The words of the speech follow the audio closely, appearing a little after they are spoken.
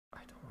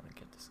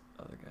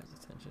other guy's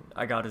attention.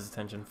 I got his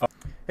attention.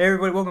 Hey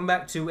everybody, welcome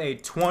back to a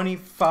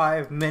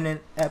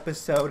 25-minute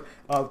episode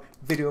of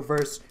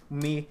Videoverse.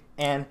 Me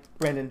and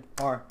Brendan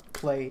are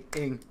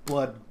playing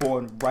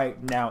Bloodborne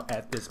right now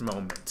at this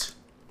moment.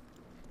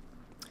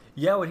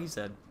 Yeah, what he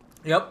said.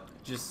 Yep.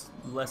 Just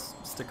less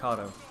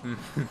staccato.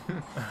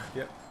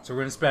 Yep. So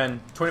we're gonna spend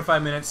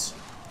 25 minutes.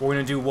 We're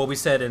gonna do what we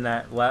said in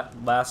that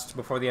last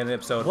before the end of the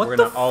episode. What we're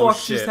the gonna, oh fuck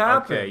shit. just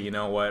happened? Okay, you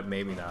know what?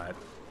 Maybe not.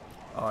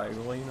 Alright,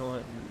 well, you know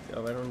what?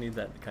 Oh, I don't need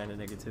that kind of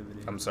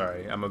negativity. I'm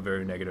sorry. I'm a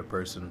very negative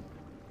person.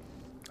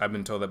 I've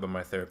been told that by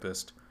my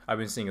therapist. I've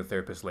been seeing a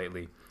therapist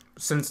lately.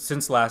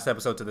 Since last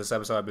episode to this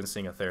episode, I've been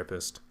seeing a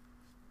therapist.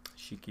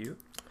 She cute?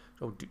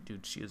 Oh,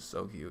 dude, she is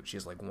so cute. She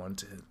has like one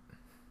tit.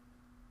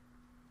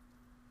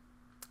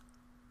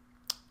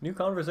 New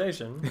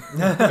conversation.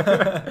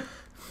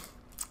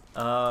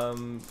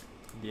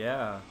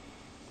 Yeah.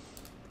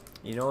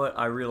 You know what?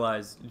 I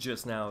realized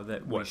just now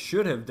that what we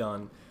should have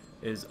done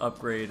is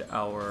upgrade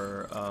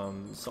our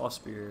soft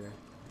spear.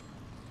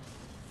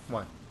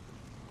 Why?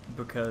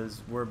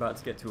 Because we're about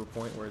to get to a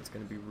point where it's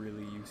going to be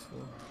really useful.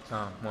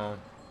 Oh, well.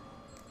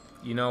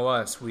 You know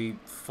us. We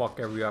fuck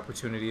every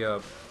opportunity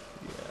up.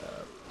 Yeah.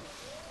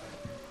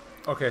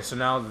 Okay, so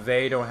now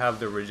they don't have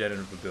the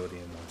regenerative ability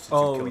anymore.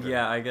 Oh,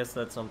 yeah, I guess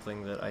that's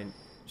something that I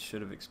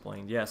should have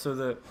explained. Yeah,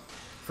 so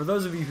for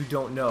those of you who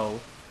don't know...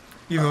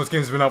 Even though this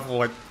game's been out for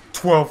like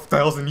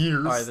 12,000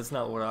 years. Alright, that's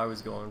not what I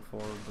was going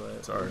for,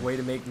 but... Sorry. Way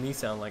to make me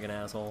sound like an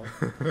asshole.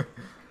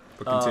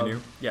 But continue.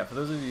 Yeah, for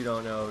those of you who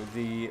don't know,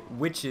 the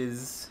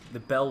witches, the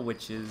bell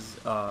witches,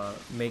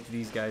 make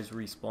these guys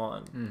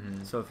respawn.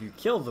 Mm-hmm. So if you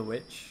kill the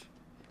witch,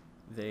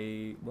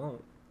 they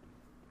won't.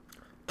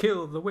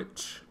 Kill the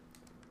witch.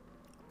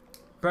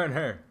 Burn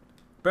her.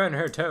 Burn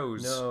her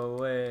toes. No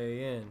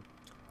way in.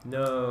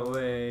 No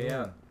way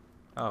out.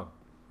 Oh.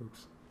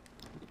 Oops.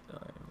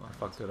 Alright, well, I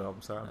fucked it up.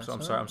 I'm sorry. I'm That's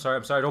sorry. I'm sorry.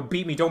 I'm sorry. Don't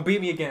beat me. Don't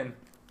beat me again.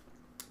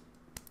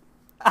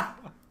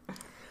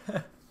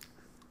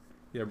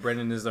 Yeah,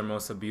 Brendan is our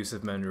most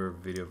abusive member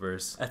of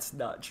Videoverse. That's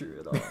not true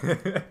at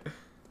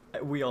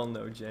all. We all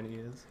know Jenny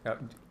is.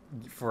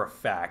 For a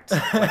fact.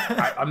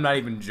 Like, I'm not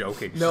even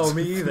joking. No,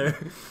 me either.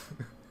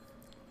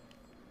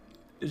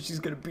 She's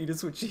gonna beat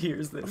us when she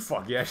hears this.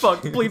 Fuck yeah.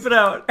 Fuck, bleep it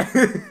out.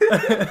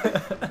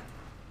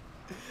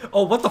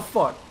 Oh, what the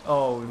fuck?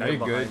 Oh, No, they're you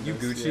good? behind You us,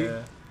 Gucci?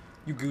 yeah.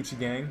 You Gucci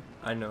gang?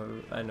 I know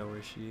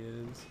where she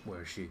is.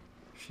 Where is she?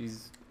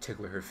 She's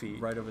Tickler her feet.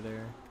 right over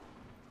there.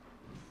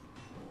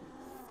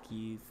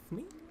 Excuse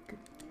me?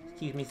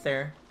 Excuse me,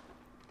 sir.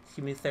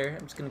 Excuse me, sir.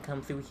 I'm just gonna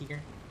come through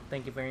here.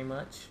 Thank you very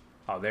much.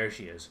 Oh, there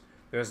she is.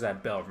 There's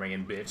that bell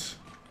ringing, bitch.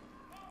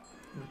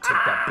 Take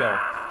that bell.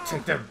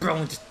 Take that bell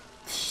and just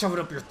shove it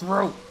up your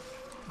throat.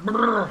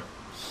 Brrr.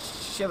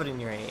 Shove it in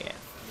your ass.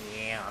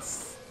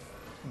 Yes.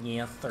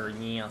 Yes, sir,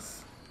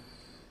 yes.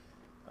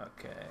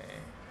 Okay.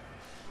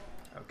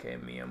 Okay,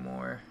 mi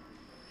amor.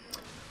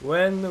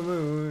 When the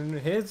moon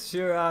hits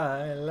your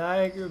eye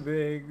like a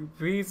big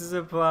piece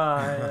of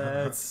pie,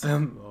 that's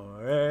some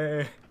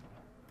more.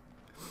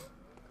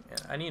 Yeah,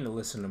 I need to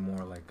listen to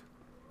more like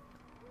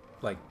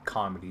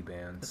comedy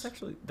bands.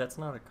 That's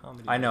not a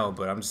comedy. I know,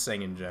 but I'm just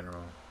saying in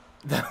general.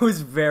 That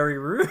was very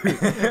rude.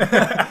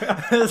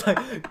 I was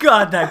like,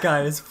 God, that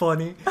guy is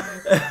funny.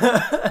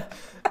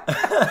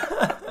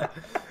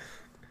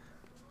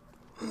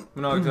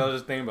 No, because I was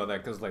just thinking about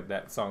that, because like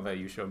that song that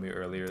you showed me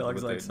earlier, Dogs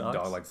with Like the Socks?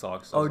 Dog Like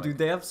Socks. Oh, dude,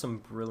 they have some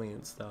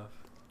brilliant stuff.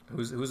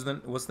 What's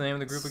the name of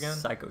the group again?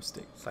 Psycho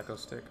Stick. Psycho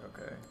Stick.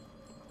 Okay.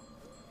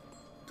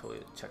 Totally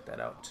check that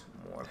out.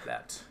 More of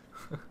that.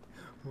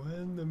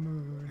 When the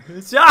moon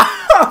hits your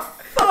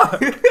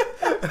fuck!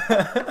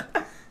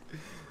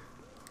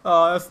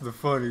 Oh, that's the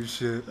funny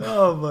shit.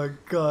 Oh my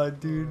god,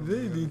 dude,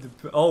 they need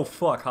to. Oh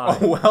fuck! Hi.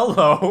 Oh,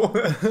 hello.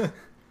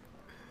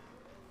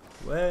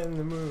 When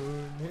the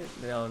moon hit.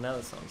 No, now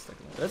the song's stuck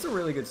in there. That's a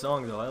really good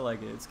song though. I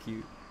like it. It's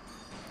cute.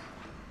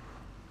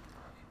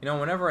 You know,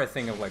 whenever I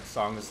think of like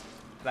songs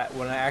that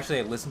when I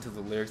actually listen to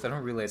the lyrics, I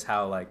don't realize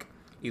how like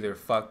either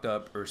fucked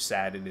up or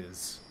sad it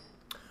is.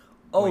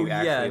 Oh you yeah,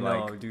 actually,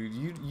 no, like, dude,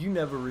 you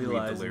never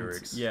realize the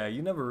lyrics. Yeah,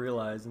 you never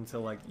realize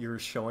until like you're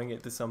showing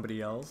it to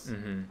somebody else,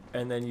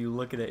 and then you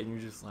look at it and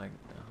you're just like,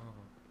 oh.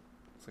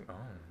 It's like, oh,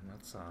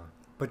 that's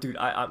But dude,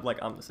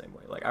 I'm the same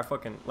way. Like I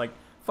fucking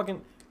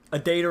A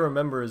Day to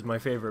Remember is my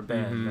favorite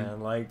band,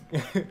 man. Like,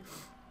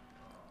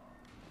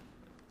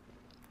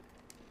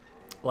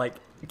 like,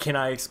 can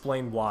I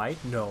explain why?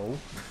 No,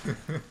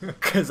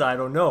 because I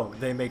don't know.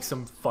 They make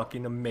some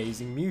fucking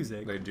amazing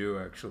music. They do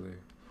actually.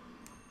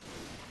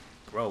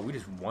 Bro, we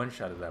just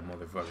one-shotted that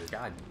motherfucker.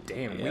 God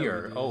damn, Yeah, we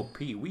are did. OP.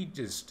 We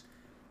just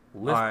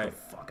lift Alright.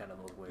 the fuck out of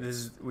those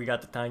waves. We got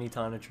the Tiny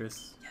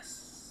Tonitrus.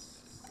 Yes.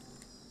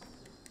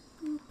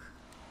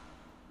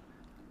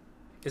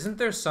 Isn't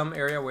there some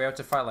area where you have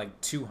to fight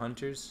like 2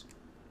 hunters?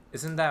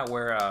 Isn't that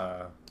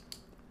where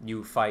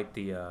you fight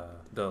the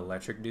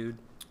electric dude?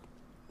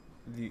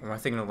 Or am I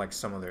thinking of like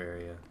some other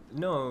area?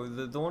 No,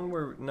 the one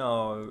where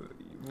no.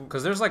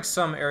 Because there's like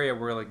some area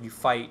where like you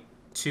fight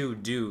 2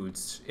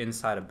 dudes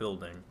inside a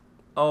building.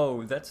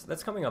 Oh,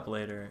 that's coming up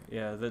later.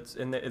 Yeah, that's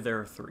and there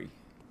are 3.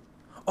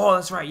 Oh,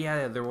 that's right.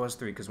 Yeah, there was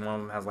 3 because one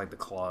of them has like the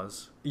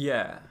claws.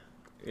 Yeah,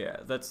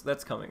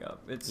 that's coming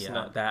up. It's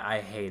not that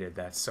I hated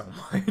that so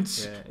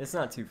much. Yeah, it's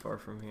not too far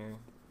from here.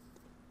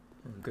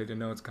 Good to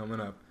know it's coming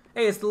up.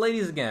 Hey, it's the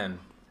ladies again.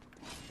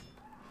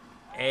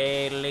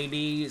 Hey,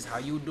 ladies, how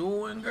you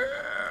doing, girl?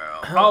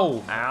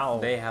 Oh, ow!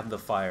 They have the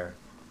fire.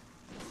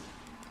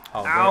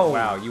 Oh, ow!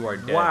 Wow, you are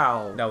dead.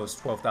 Wow, that was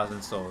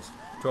 12,000 souls.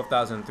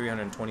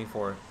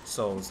 12,324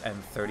 souls and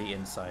 30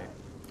 insight.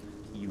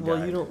 You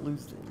died. you don't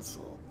lose the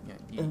insult.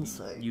 Yeah,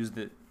 insight.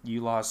 You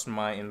lost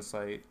my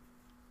insight.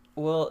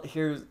 Well,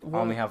 here's. I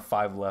only have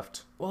 5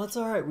 left. Well, it's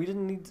all right. We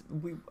didn't need.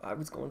 I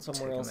was going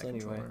somewhere else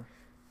anyway.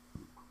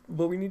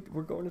 But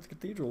we're going to the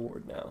Cathedral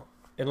Ward now.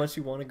 Unless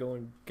you want to go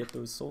and get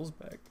those souls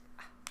back.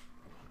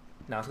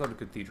 Now let's go to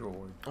Cathedral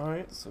Ward. All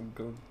right, so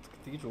go to the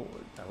Cathedral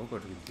Ward. I will go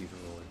to Cathedral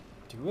Ward.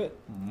 Do it,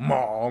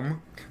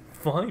 Mom.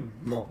 Fine,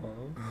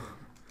 Mom.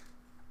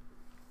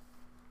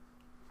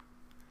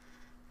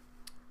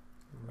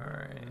 All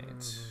right.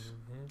 It's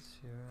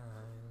your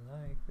eye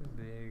like a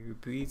big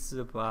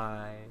pizza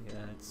pie.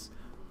 That's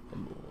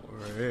amore.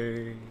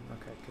 Okay,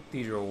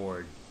 Cathedral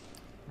Ward.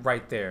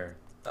 Right there.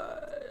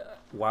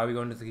 Why are we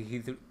going to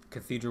the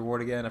Cathedral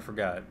Ward again? I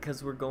forgot.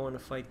 Because we're going to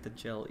fight the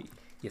jelly.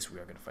 Yes, we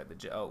are going to fight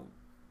the Oh,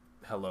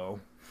 hello.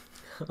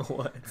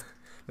 What?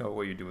 No,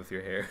 what you do with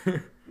your hair.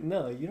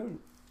 No, you don't.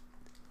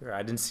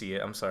 I didn't see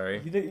it. I'm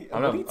sorry.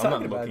 I'm not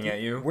looking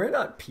at you. We're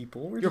not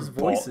people. We're You're just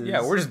voices.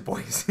 Yeah, we're just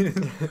voices.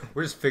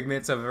 We're just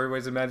figments of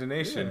everybody's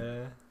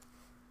imagination.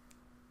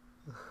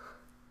 Yeah.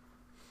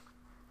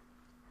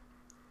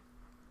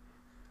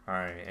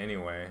 Alright,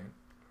 anyway.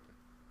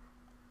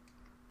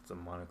 It's a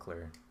Monocle.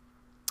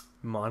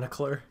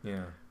 Monocle?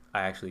 Yeah.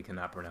 I actually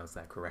cannot pronounce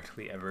that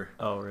correctly ever.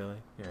 Oh, really?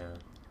 Yeah.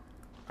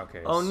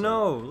 Okay. Oh,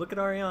 no. Look at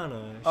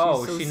Ariana.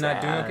 She's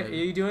not doing okay? Are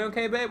you doing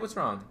okay, babe? What's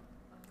wrong?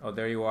 Oh,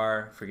 there you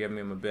are. Forgive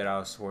me, I'm a bit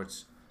out of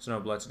sorts. There's no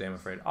blood today, I'm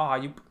afraid.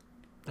 You...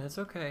 That's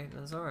okay.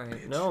 That's all right.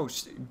 Bitch. No.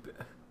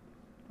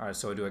 Alright,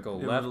 so do I go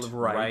left,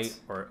 right,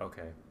 or...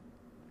 Okay.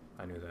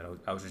 I knew that.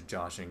 I was just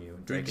joshing you.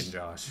 Drake and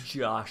Josh.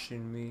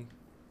 Joshing me.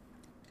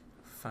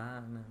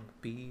 Find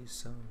be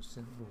so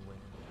simple.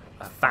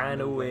 I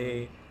find a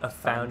way. I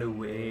found a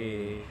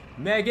way.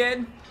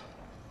 Megan!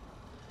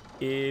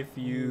 If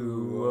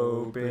you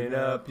open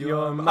up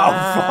your mind. Oh,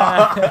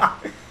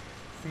 fuck!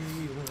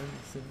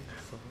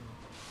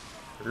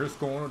 It's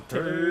gonna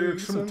take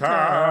some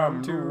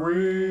time to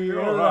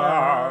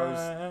realize.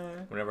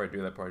 Whenever I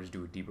do that part, I just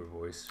do a deeper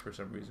voice for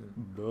some reason.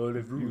 But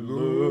if you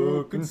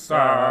look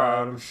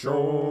inside, I'm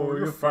sure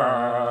you'll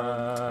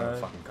find. I'm a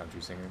fucking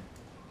country singer.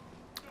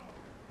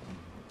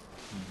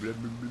 Do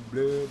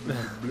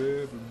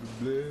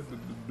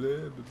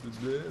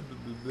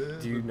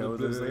you know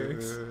those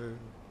lyrics?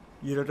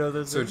 You don't know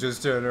those So lyrics?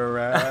 just turn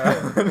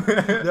around.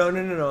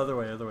 No, other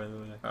way.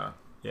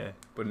 Yeah.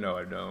 But no,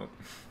 I don't.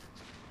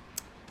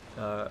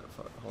 Hold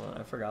on,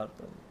 I forgot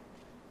them.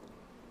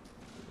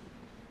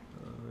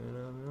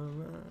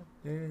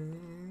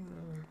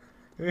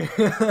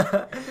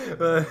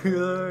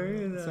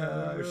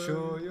 I'm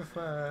sure you'll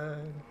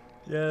find.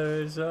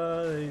 Yeah,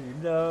 surely you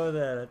know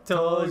that I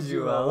told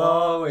you I'll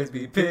always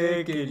be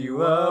picking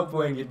you up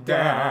when you're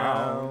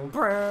down.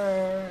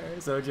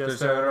 So just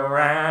turn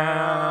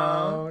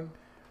around.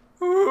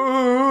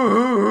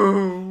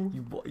 Ooh.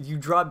 You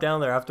dropped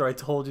down there after I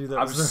told you that.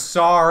 I'm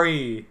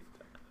sorry.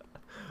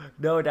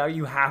 No, now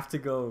you have to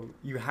go.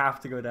 You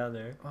have to go down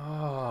there.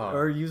 Oh.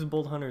 Or use a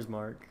Bold Hunter's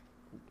mark.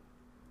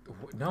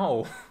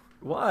 No.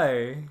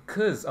 Why?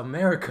 'Cause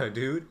America,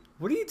 dude.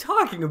 What are you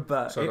talking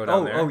about? So go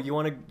down there? You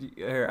want to...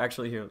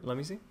 Here, let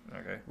me see.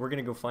 Okay. We're going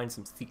to go find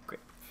some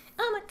secret.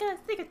 Oh my god,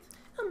 secrets.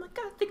 Oh my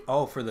god, secrets.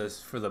 Oh, for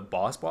the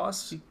boss?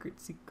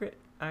 Secret.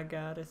 I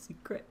got a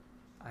secret.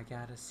 I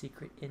got a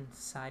secret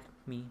inside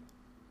me.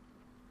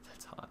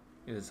 That's hot.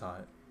 It is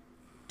hot.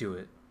 Do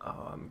it.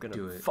 Oh, I'm going to...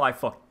 Do it. I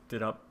fucked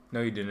it up.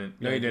 No, you didn't.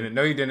 Yeah,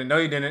 No, you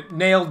didn't.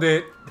 Nailed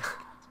it.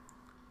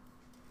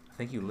 I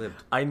think you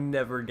lived. I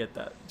never get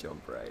that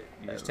jump right.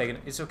 You're just taking.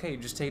 It's okay.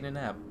 You're just taking a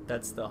nap.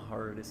 That's the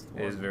hardest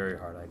one. It is very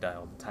hard. I die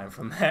all the time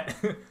from that.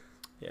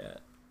 Yeah.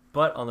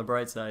 But on the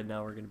bright side,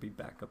 now we're going to be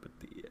back up at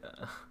the...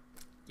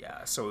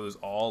 Yeah, so it was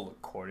all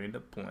according to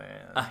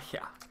plan.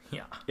 Yeah.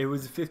 Yeah. It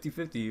was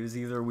 50-50. It was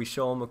either we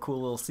show them a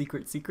cool little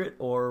secret,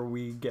 or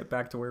we get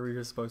back to where we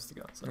were supposed to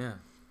go. So. Yeah.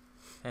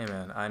 Hey,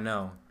 man, I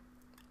know.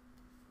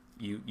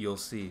 You'll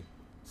see.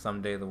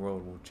 Someday the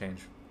world will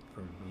change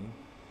for me.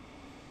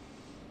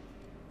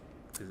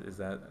 Is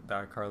that the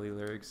iCarly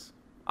lyrics?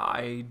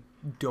 I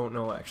don't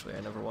know, actually.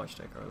 I never watched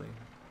iCarly.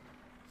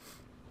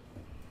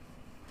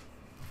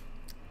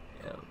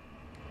 Yeah.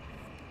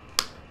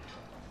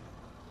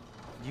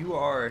 You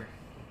are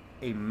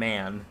a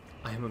man,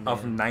 I am a man.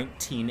 of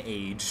 19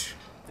 age,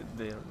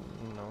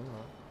 No.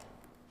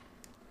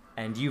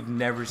 and you've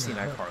never seen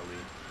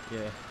iCarly.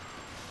 Yeah.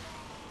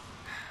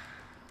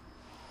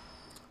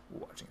 We're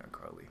watching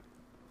iCarly.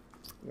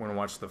 We're gonna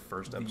watch the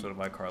first episode of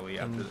iCarly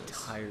after this.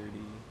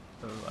 Entirety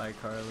of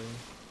iCarly.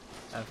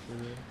 after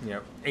the...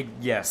 Yep.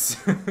 Yes.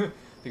 That's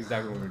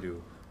exactly what we're gonna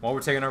do. While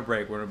we're taking our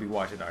break, we're gonna be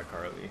watching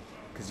iCarly.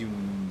 Because you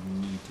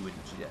need to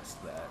ingest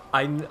that.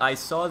 I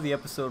saw the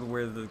episode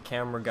where the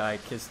camera guy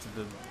kissed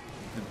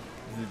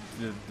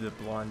the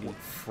blondie. What,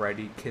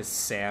 Freddy kissed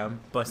Sam?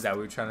 Bust- Is that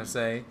what you're trying to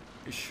say?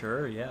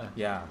 Sure, yeah.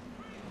 Yeah.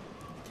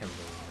 Can't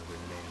really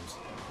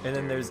remember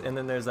their names. And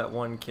then there's that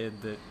one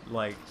kid that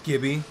like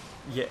Gibby.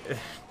 yeah.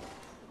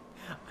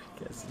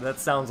 I guess that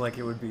sounds like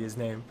it would be his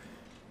name.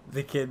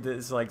 The kid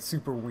that's like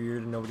super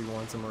weird and nobody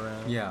wants him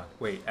around. Yeah.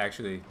 Wait,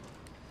 actually,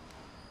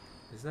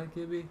 is that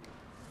Gibby?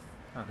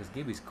 Oh, because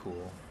Gibby's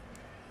cool.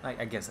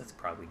 I guess that's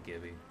probably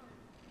Gibby.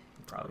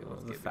 Probably was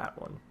the Gibby. fat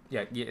one.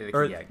 Yeah, yeah,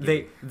 Or yeah.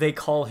 Gibby. they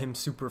call him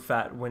super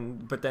fat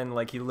but then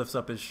like he lifts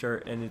up his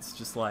shirt and it's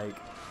just like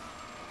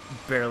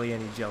barely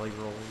any jelly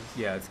rolls.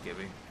 Yeah, it's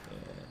Gibby. Yeah.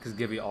 Because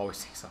Gibby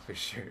always takes off his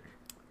shirt.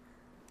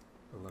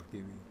 I love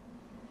Gibby.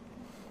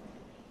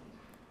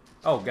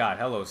 Oh God,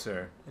 hello,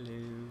 sir. Hello.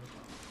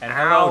 And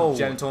hello, Ow.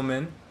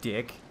 gentlemen.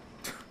 Dick.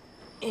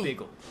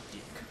 Big ol'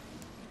 dick.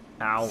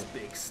 Ow.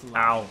 Big slime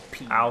Ow.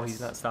 penis. Ow, he's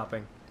not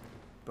stopping.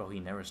 Bro, he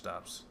never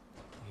stops.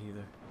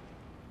 Either.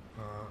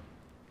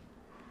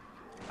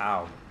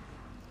 Ow.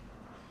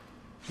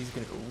 He's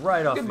gonna go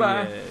right off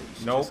Goodbye. the edge.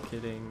 Nope. Just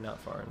kidding, not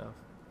far enough.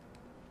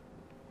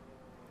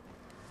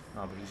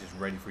 Oh, but he's just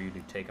ready for you to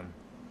take him.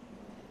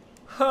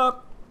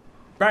 Hup.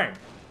 Bang!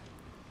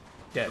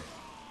 Dead.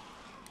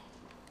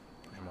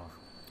 Push him off.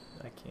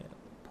 I can't.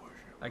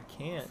 I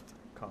can't.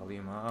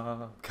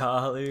 Kalima.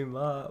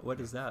 Kalima. What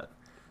is that?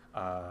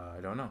 I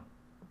don't know.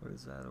 What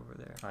is that over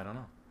there? I don't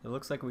know. It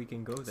looks like we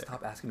can go there.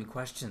 Stop asking me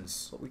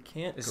questions. But we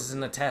can't. This go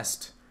isn't a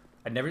test.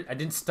 I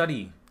didn't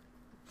study.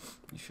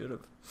 You should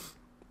have.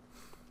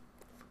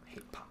 I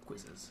hate pop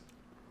quizzes.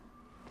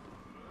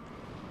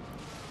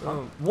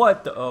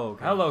 What the? Oh.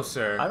 Okay. Hello,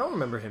 sir. I don't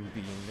remember him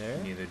being there.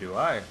 Neither do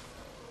I.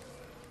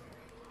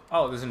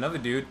 Oh, there's another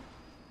dude.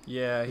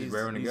 Yeah, He's he's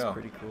raring to go.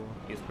 pretty cool.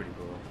 He's pretty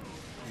cool.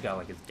 He's got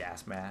like his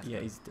gas mask. Yeah,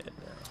 he's dead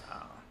now.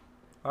 Oh.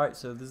 All right,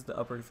 so this is the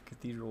upper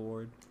cathedral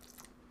ward.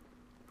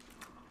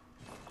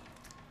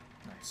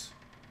 Nice.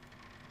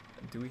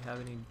 Do we have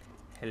any?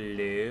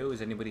 Hello,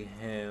 is anybody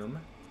home?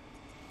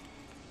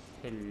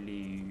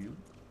 Hello.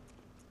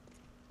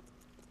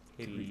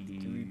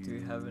 Do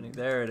we have any?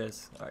 There it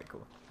is. All right,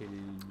 cool. Hello.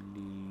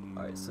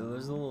 All right, so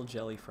there's the little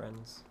jelly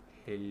friends.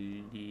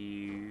 Hello.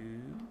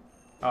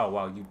 Oh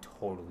wow, you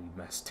totally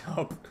messed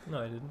up. No,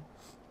 I didn't.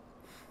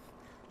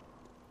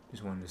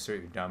 Just wanted to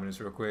assert your dominance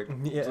real quick.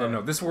 Yeah. So,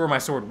 no, this is where my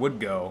sword would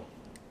go.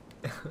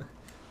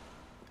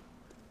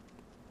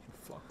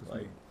 Fuck with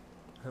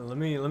Like,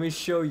 me. let me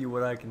show you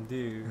what I can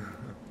do.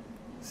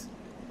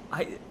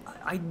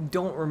 I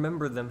don't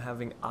remember them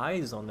having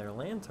eyes on their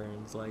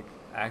lanterns. Like,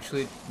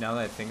 Actually, now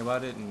that I think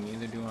about it,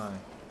 neither do I.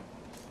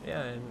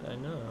 yeah, I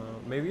know.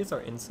 Maybe it's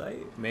our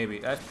insight.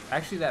 Maybe.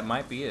 Actually, that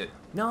might be it.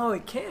 No,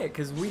 it can't,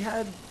 cause we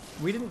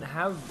didn't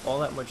have all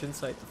that much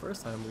insight the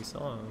first time we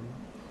saw him.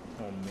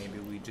 Or maybe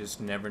we just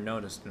never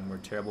noticed and we're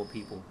terrible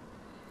people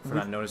for We-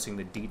 not noticing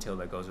the detail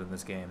that goes in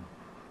this game.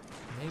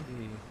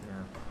 Maybe.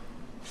 Yeah.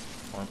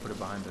 I want to put it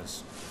behind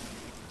us.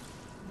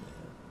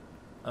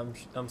 I'm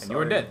And sorry. you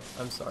were dead.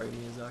 I'm sorry,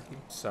 Miyazaki.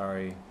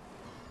 Sorry,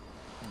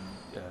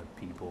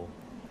 people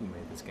who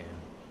made this game.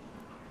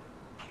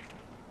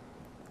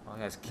 Oh,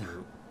 that's cute.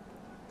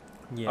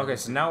 Yeah. Okay,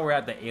 so now we're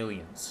at the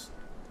aliens.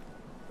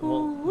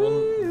 Well,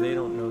 they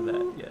don't know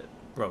that yet.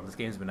 Bro, this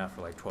game's been out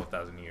for like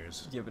 12,000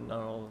 years. Yeah, but not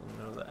all of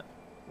them know that.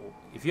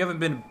 If you haven't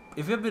been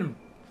If you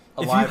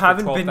alive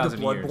haven't for been to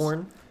 12,000 years,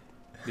 Bloodborne,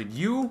 then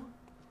you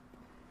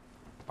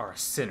are a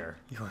sinner.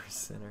 you are a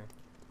sinner.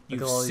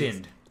 You've Look at all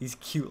sinned. These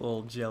cute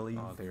little jellies.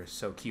 Oh, they're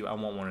so cute. I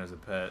want one as a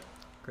pet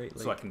Great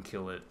so I Lake. can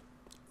kill it.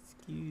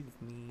 Excuse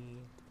me.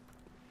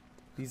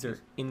 These are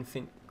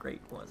infant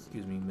great ones.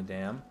 Excuse me,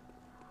 madame.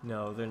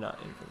 No, they're not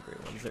infant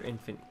great ones. They're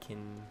infant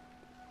kin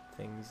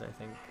things, I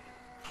think.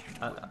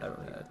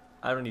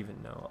 I don't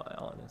even know,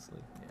 honestly.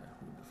 Yeah,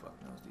 who the fuck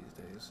knows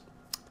these days?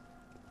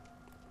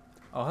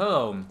 Oh,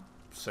 hello,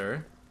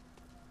 sir.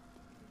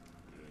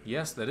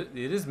 Yes, it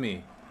is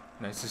me.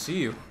 Nice to see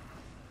you.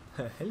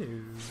 Hello.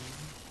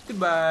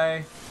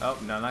 Goodbye. Oh,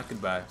 no, not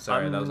goodbye.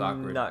 Sorry, that was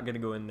awkward. I'm not gonna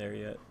go in there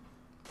yet.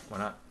 Why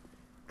not?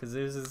 Because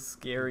there's a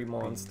scary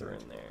monster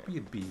in there. Be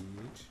a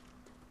bitch.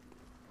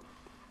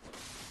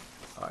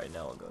 Alright,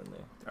 now I'll go in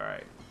there.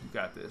 Alright, you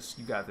got this.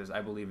 You got this.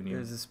 I believe in you.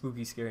 There's a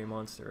spooky, scary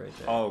monster right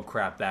there. Oh,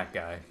 crap, that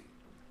guy.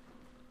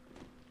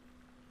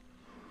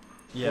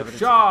 yeah, but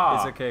Whoosha!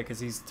 it's okay because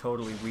he's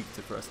totally weak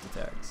to thrust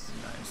attacks.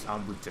 Nice.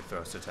 I'm weak to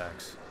thrust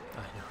attacks.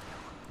 I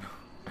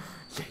know.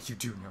 Yeah, you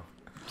do know.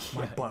 Yeah,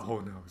 My I do.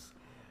 butthole knows.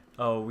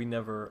 Oh, we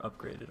never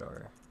upgraded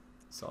our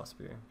saw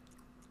spear.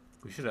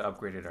 We should have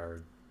upgraded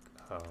our,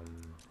 what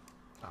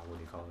do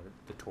you call it?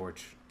 The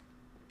torch.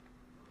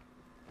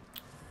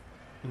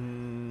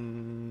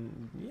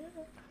 Yeah.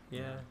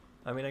 Yeah.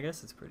 I mean, I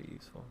guess it's pretty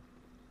useful.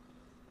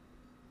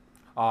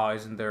 Oh,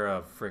 isn't there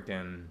a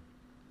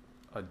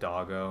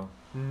doggo?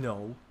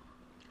 No.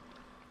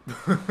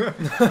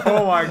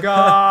 Oh my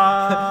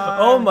god!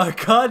 Oh my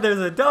god, there's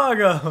a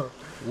doggo!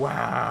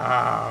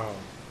 Wow.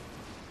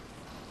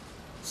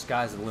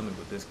 Sky's the limit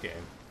with this game.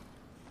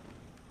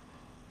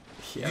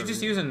 Yeah, Did you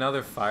just use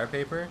another fire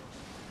paper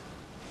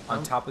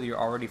on top of your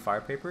already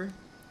fire paper?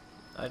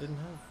 I didn't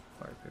have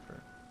fire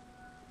paper.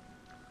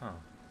 Oh.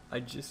 I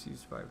just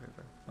used fire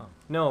paper. Oh.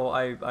 No,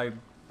 I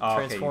Oh,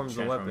 transformed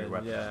okay, the weapon.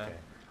 your Yeah. Okay.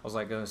 I was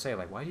like gonna say,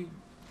 like, why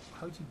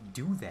would you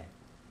do that?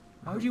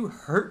 Why would you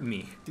hurt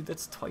me? Dude,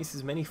 that's twice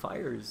as many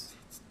fires.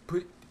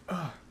 But,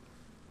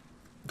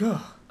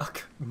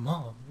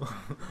 Mom.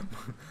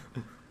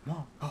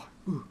 Mom.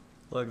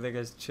 Look, that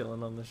guy's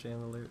chilling on the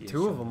chandelier. Yeah,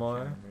 Two of them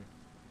are.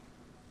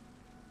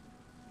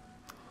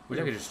 Wish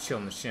I could just chill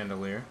in the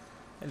chandelier.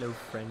 Hello,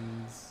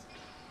 friends.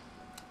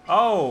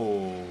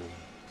 Oh!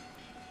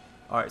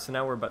 Alright, so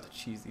now we're about to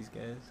cheese these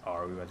guys. Oh,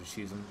 are we about to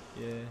cheese them?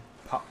 Yeah.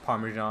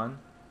 Parmesan.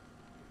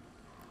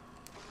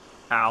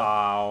 Ow.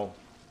 Ow.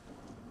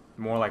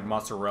 More like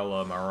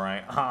mozzarella, am I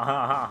right?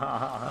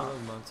 I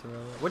love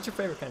mozzarella. What's your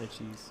favorite kind of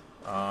cheese?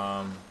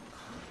 Bro,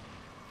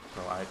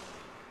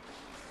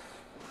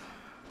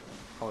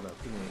 hold up,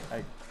 give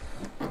me.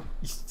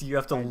 You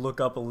have to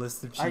look up a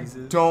list of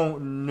cheeses. I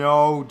don't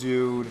know,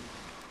 dude.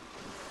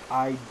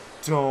 I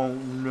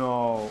don't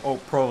know. Oh,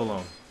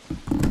 provolone.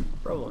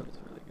 Provolone is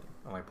really good.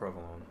 I like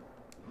provolone.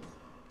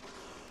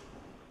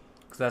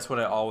 Cause that's what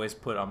I always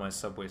put on my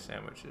Subway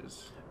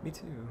sandwiches. Me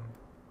too.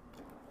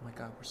 Oh my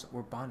god,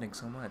 we're bonding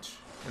so much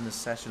in this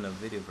session of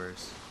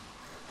Videoverse.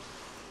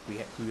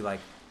 We like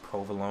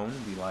provolone.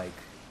 We like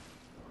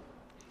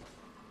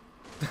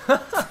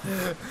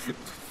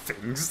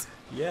things.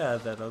 Yeah,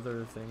 that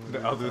other thing.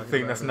 The other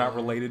thing that's not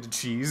related to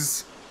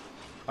cheese.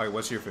 Alright,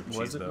 what's your favorite Was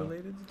cheese it though?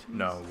 related to cheese?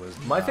 No, it was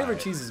My not. favorite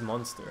cheese is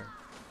Munster.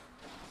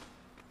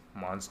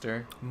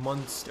 Monster.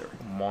 Munster.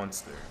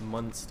 Monster.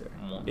 Munster.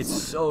 Munster. It's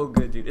so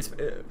good, dude. It's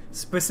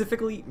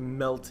specifically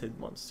melted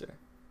Munster.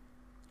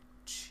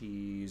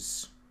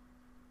 Cheese.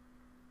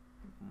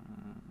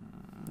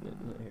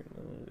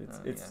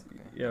 It's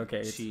yeah, okay.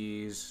 It's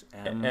Cheese.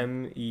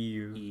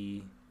 MEU.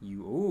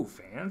 E-U. Ooh,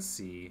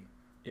 fancy.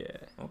 Yeah.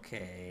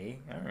 Okay.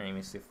 Alright,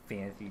 Mr.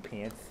 Fancy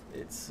Pants.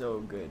 It's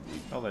so good,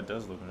 dude. Oh, that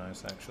does look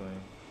nice, actually.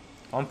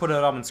 I'm gonna put it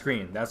up on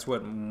screen. That's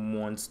what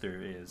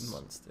Monster is.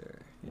 Munster.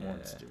 Yeah.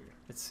 Monster.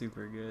 It's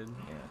super good.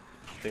 Yeah.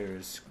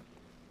 There's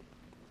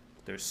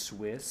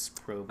Swiss,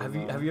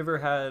 provolone. Have you ever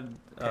had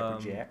Pepper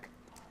Jack,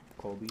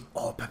 Colby?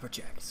 Oh, pepper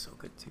jack is so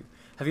good too.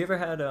 Have you ever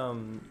had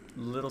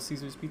Little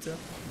Caesars pizza?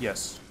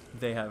 Yes.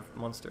 They have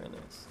Munster in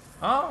theirs.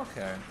 Oh,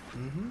 okay.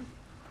 Mm-hmm.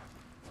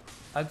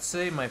 I'd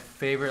say my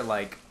favorite,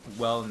 like,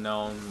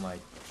 well-known,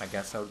 like, I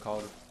guess I would call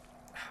it.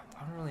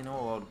 I don't really know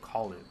what I would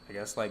call it. I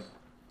guess like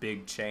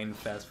big chain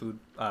fast food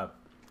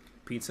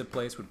pizza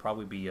place would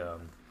probably be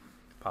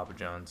Papa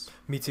John's.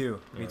 Me too.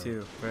 Me Yeah.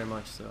 too. Very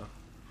much so.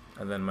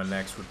 And then my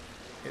next would,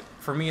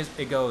 for me,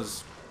 it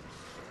goes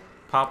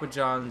Papa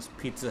John's,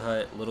 Pizza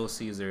Hut, Little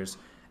Caesars,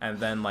 and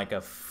then like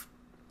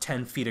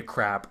 10 feet of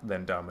crap,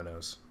 then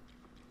Domino's.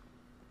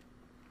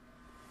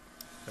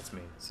 That's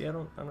me. See, I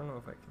don't know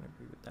if I can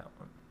agree with that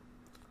one.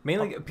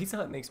 Mainly, Pizza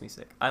Hut makes me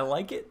sick. I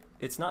like it.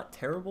 It's not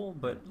terrible,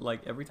 but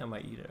like every time I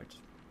eat it, I just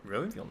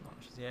Really? feel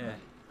nauseous. Yeah.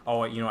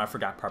 Oh, you know, I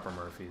forgot Papa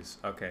Murphy's.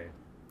 Okay.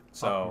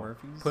 So Papa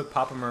Murphy's? put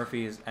Papa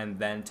Murphy's and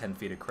then 10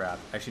 feet of crap.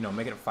 Actually, no,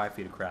 make it 5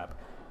 feet of crap,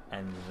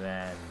 and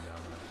then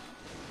Domino's.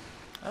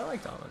 I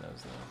like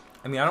Domino's though.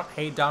 I mean, I don't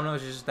hate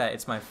Domino's. It's just that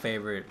it's my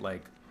favorite,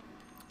 like,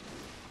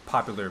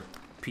 popular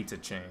pizza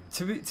chain.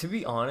 To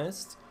be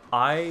honest,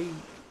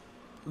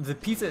 the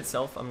pizza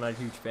itself I'm not a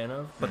huge fan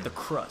of, but the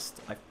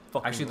crust I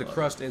fucking Actually, the love.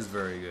 crust is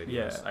very good.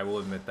 Yeah. Yes, I will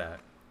admit that.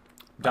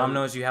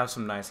 Domino's, you have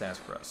some nice ass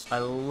crust. I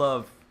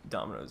love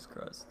Domino's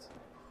crust.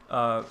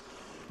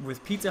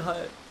 With Pizza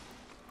Hut,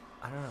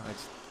 I don't know.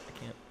 I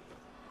can't.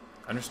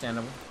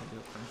 Understandable. Do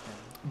it.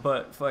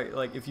 But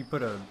if you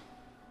put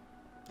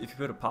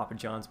a Papa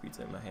John's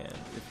pizza in my hand,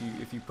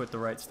 if you put the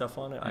right stuff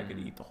on it, I could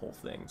eat the whole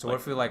thing. So what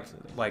if we like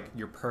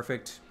your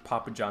perfect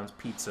Papa John's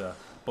pizza,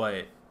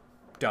 but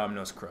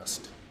Domino's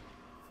crust?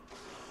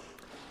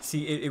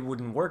 See, it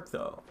wouldn't work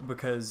though,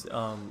 because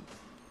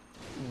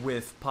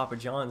with Papa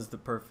John's, the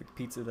perfect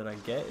pizza that I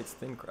get, it's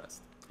thin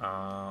crust.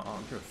 Oh,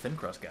 you're a thin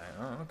crust guy.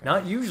 Oh, okay.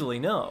 Not usually,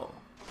 no.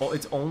 Well,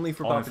 it's only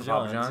for Only Papa for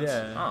John's. Papa John's?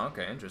 Yeah. Oh,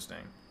 okay, interesting.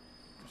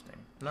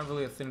 I'm not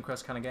really a thin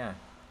crust kind of guy.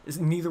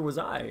 Neither was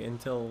I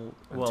until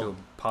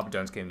Papa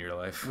John's came into your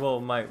life. well,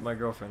 my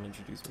girlfriend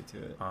introduced me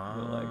to it.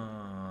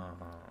 Ah.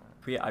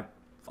 But yeah,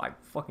 I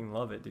fucking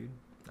love it, dude.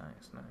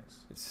 Nice.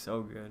 It's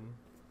so good.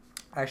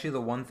 Actually,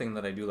 the one thing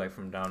that I do like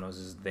from Domino's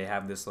is they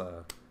have this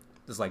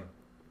like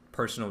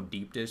personal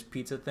deep dish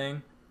pizza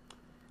thing,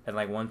 and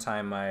like one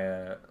time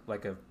I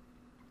like a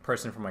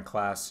person from my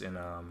class in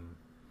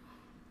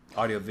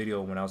audio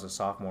video when I was a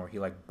sophomore, he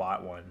like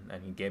bought one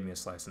and he gave me a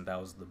slice, and that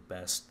was the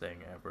best thing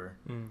ever.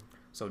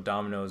 So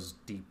Domino's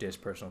deep dish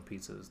personal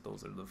pizzas,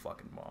 those are the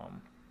fucking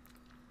bomb.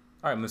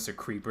 All right, Mr.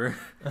 Creeper,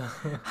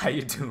 how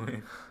you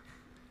doing?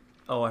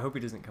 Oh, I hope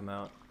he doesn't come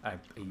out.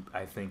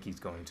 I think he's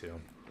going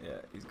to. Yeah,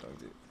 he's going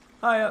to.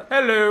 Hi.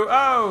 Hello.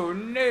 Oh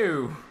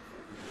no.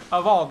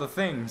 Of all the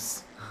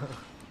things.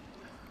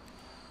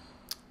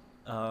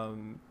 What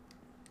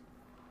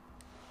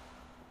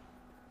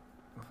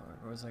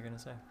was I gonna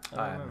say?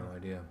 I have no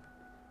idea.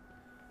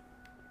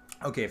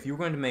 Okay, if you were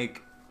going to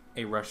make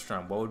a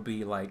restaurant, what would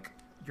be like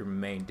your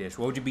main dish?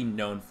 What would you be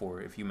known for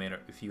if you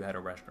had a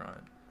restaurant?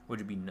 What would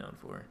you be known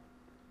for?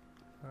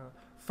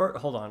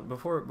 Hold on,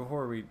 before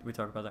we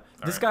talk about that,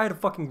 this right. guy had a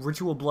fucking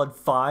Ritual Blood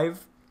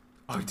 5.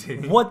 Oh,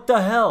 did he? What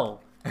the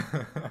hell?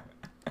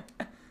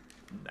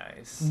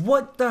 Nice.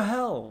 What the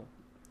hell?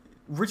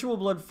 Ritual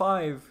Blood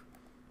 5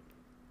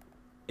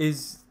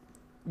 is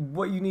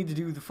what you need to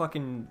do the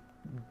fucking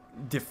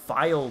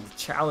defiled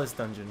chalice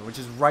dungeon, which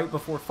is right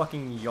before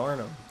fucking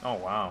Yarnum. Oh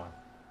wow,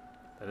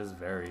 that is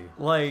very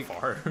like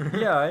far.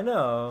 Yeah, I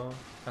know.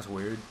 That's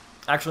weird.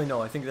 Actually,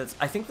 no. I think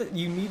that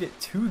you need it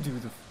to do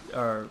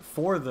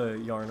for the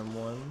Yarnum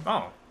one.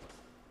 Oh.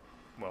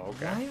 Well,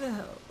 okay. Why the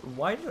hell?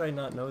 Why did I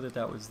not know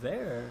that was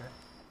there?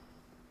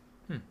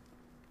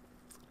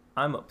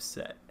 I'm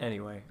upset.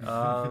 Anyway,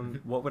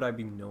 what would I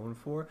be known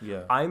for?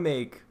 Yeah. I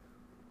make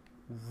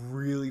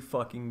really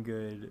fucking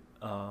good.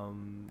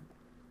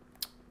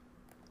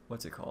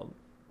 What's it called?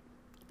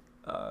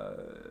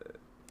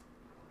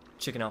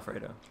 Chicken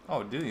Alfredo.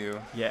 Oh, do you?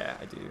 Yeah,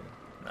 I do.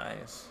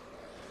 Nice.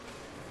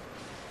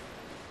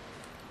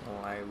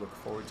 Well, I look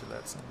forward to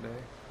that someday.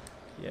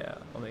 Yeah,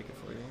 I'll make it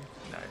for you.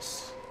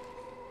 Nice.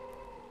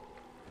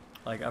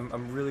 Like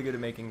I'm really good at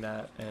making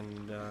that,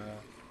 and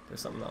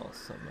there's something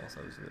else I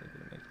was really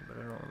good at making, but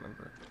I don't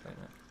remember right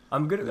now.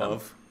 I'm good at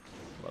love.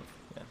 Love,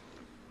 yeah.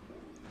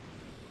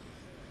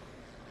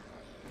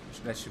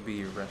 That should be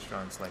your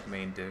restaurant's like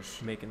main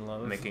dish. Making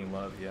love. Making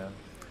love, yeah.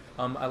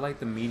 I like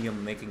the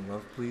medium making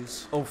love,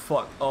 please. Oh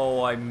fuck!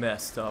 Oh, I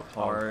messed up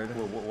hard.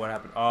 Oh, what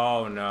happened?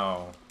 Oh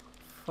no.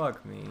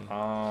 Fuck me.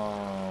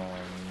 Oh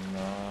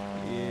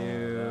no.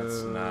 Ew.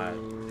 That's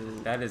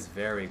not. That is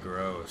very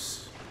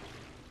gross.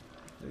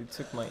 They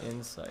took my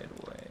insight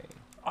away.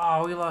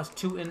 Oh, we lost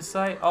 2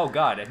 insight. Oh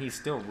god, and he's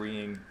still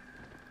reeing.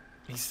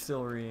 He's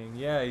still reading.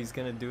 Yeah, he's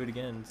gonna do it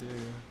again too.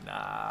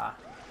 Nah,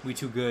 we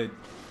too good.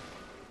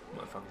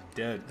 Motherfucker's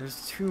dead. There's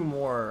 3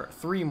 more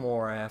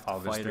I have to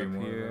There's fight 3 up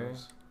more here. of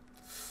those.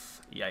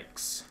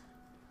 Yikes.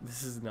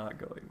 This is not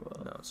going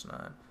well. No, it's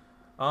not.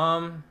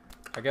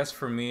 I guess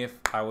for me, if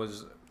I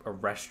was a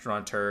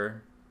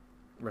restaurateur,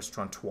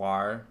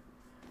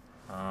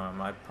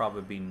 I'd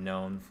probably be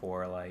known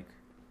for like,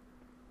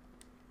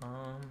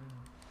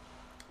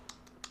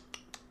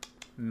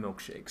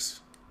 milkshakes.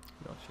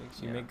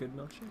 Milkshakes. You Yeah. make good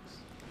milkshakes?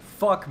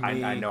 Fuck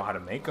me. I know how to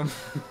make them.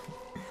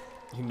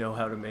 You know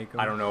how to make them?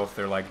 I don't know if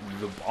they're like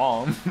the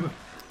bomb,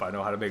 but I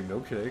know how to make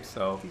milkshakes,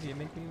 so DJ,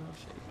 make me a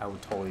milkshake. I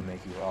would totally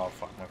make you. Oh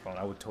fuck my phone!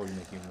 I would totally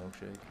make you a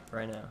milkshake.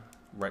 Right now.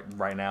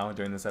 Right now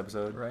during this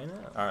episode. Right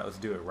now. All right, let's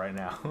do it right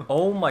now.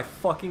 Oh my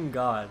fucking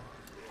god.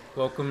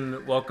 Welcome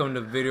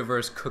to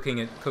Videoverse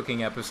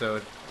cooking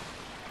episode.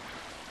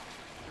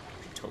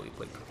 Totally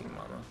play Cooking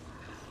Mama.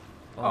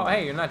 Oh,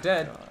 hey, you're not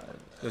dead. God.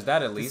 There's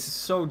that at This least. is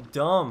so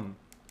dumb.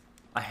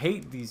 I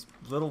hate these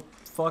little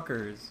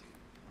fuckers.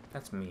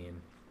 That's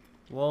mean.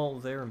 Well,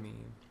 they're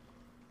mean.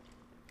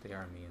 They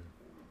are mean.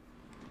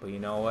 But you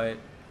know what?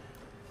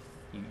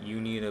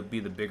 You need to be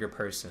the bigger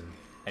person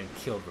and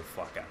kill the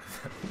fuck out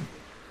of them.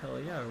 Hell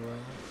yeah, I will.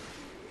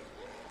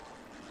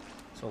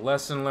 So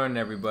lesson learned,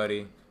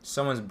 everybody.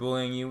 Someone's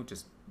bullying you,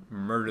 just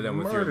murder them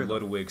with your Murder the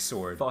Ludwig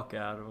sword. Fuck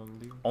out of them,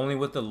 dude. Only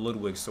with the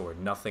Ludwig sword,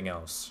 nothing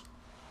else.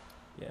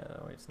 Yeah,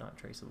 that way it's not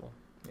traceable.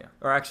 Yeah.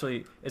 Or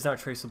actually, it's not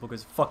traceable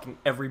because fucking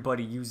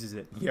everybody uses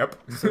it. Yep.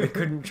 So they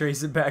couldn't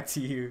trace it back to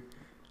you.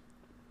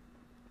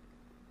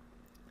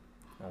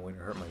 Oh, way to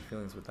hurt my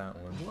feelings with that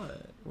one.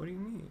 What? What do you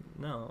mean?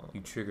 No.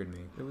 You triggered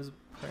me. It was a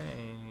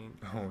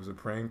prank. Oh, it was a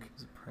prank? It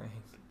was a prank.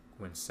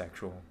 Went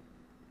sexual.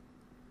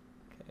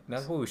 Okay.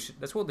 That's what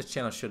that's what this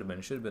channel should have been.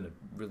 It should have been a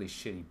really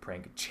shitty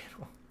prank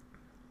channel.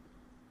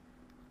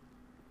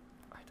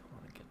 I don't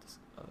want to get this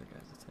other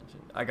guy's attention.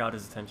 I got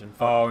his attention.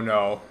 Fuck. Oh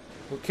no.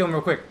 Well, kill him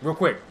real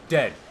quick.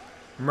 Dead.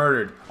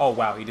 Murdered. Oh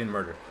wow, he didn't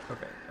murder.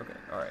 Okay.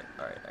 Alright.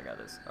 I got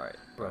this. Alright.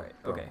 Bro,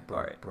 Alright. bro, Okay. bro,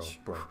 Alright.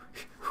 bro.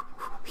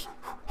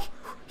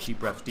 Deep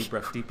breaths.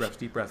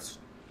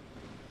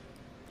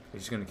 You're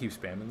just gonna keep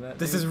spamming that?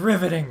 This dude? is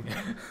riveting.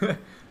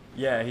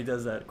 Yeah, he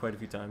does that quite a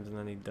few times, and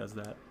then he does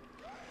that.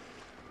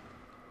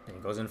 And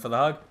he goes in for the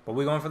hug, but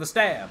we're going for the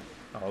stab.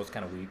 Oh, it's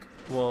kind of weak.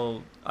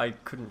 Well, I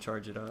couldn't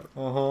charge it up.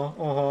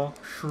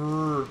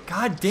 Sure.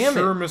 God damn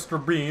Sure, it.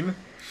 Mr. Bean.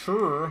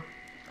 Sure.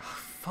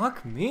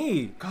 Fuck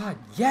me. God,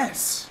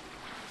 yes.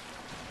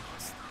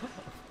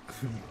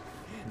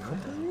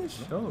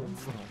 Show.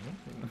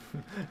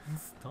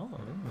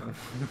 Stop.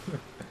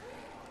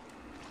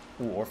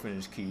 Ooh,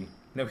 orphanage key.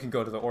 Now we can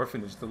go to the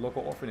orphanage, the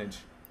local orphanage.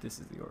 This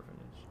is the orphanage.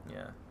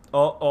 Yeah.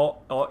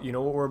 Oh, you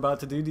know what we're about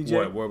to do, DJ?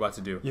 What we're about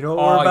to do? You know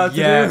what we're about to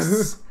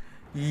do?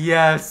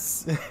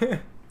 Yes.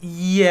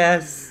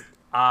 Yes.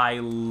 I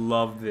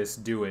love this.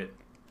 Do it.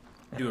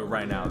 Do it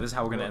right now. This is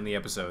how we're gonna end the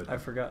episode. I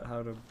forgot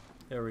how to.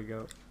 There we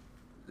go.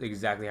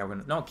 Exactly how we're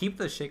gonna. No, keep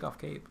the shake off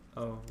cape.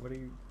 Oh, what do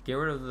you Get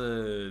rid of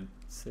the.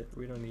 sit?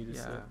 We don't need to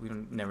Yeah, sit. we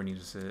don't never need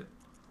to sit.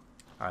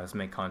 All right, let's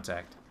make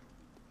contact.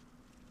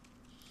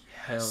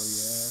 Hell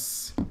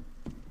yeah.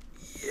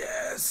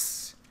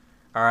 Yes.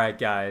 All right,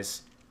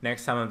 guys.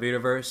 Next time on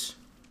Vitaverse,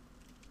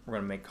 we're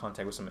gonna make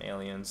contact with some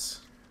aliens.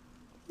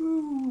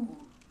 Ooh.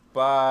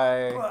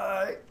 Bye.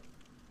 Bye.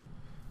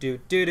 Do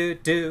do do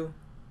do.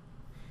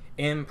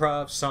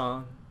 Improv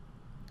song.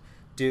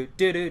 Do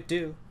do do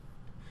do.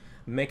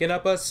 Making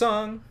up a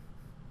song.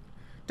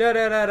 Da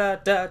da da da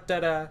da da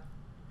da.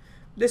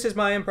 This is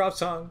my improv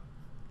song.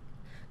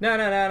 Na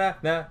na na na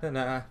na na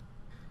na.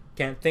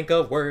 Can't think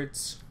of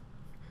words.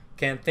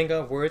 Can't think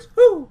of words.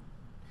 Woo!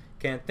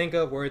 Can't think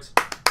of words.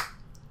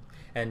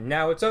 And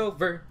now it's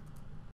over.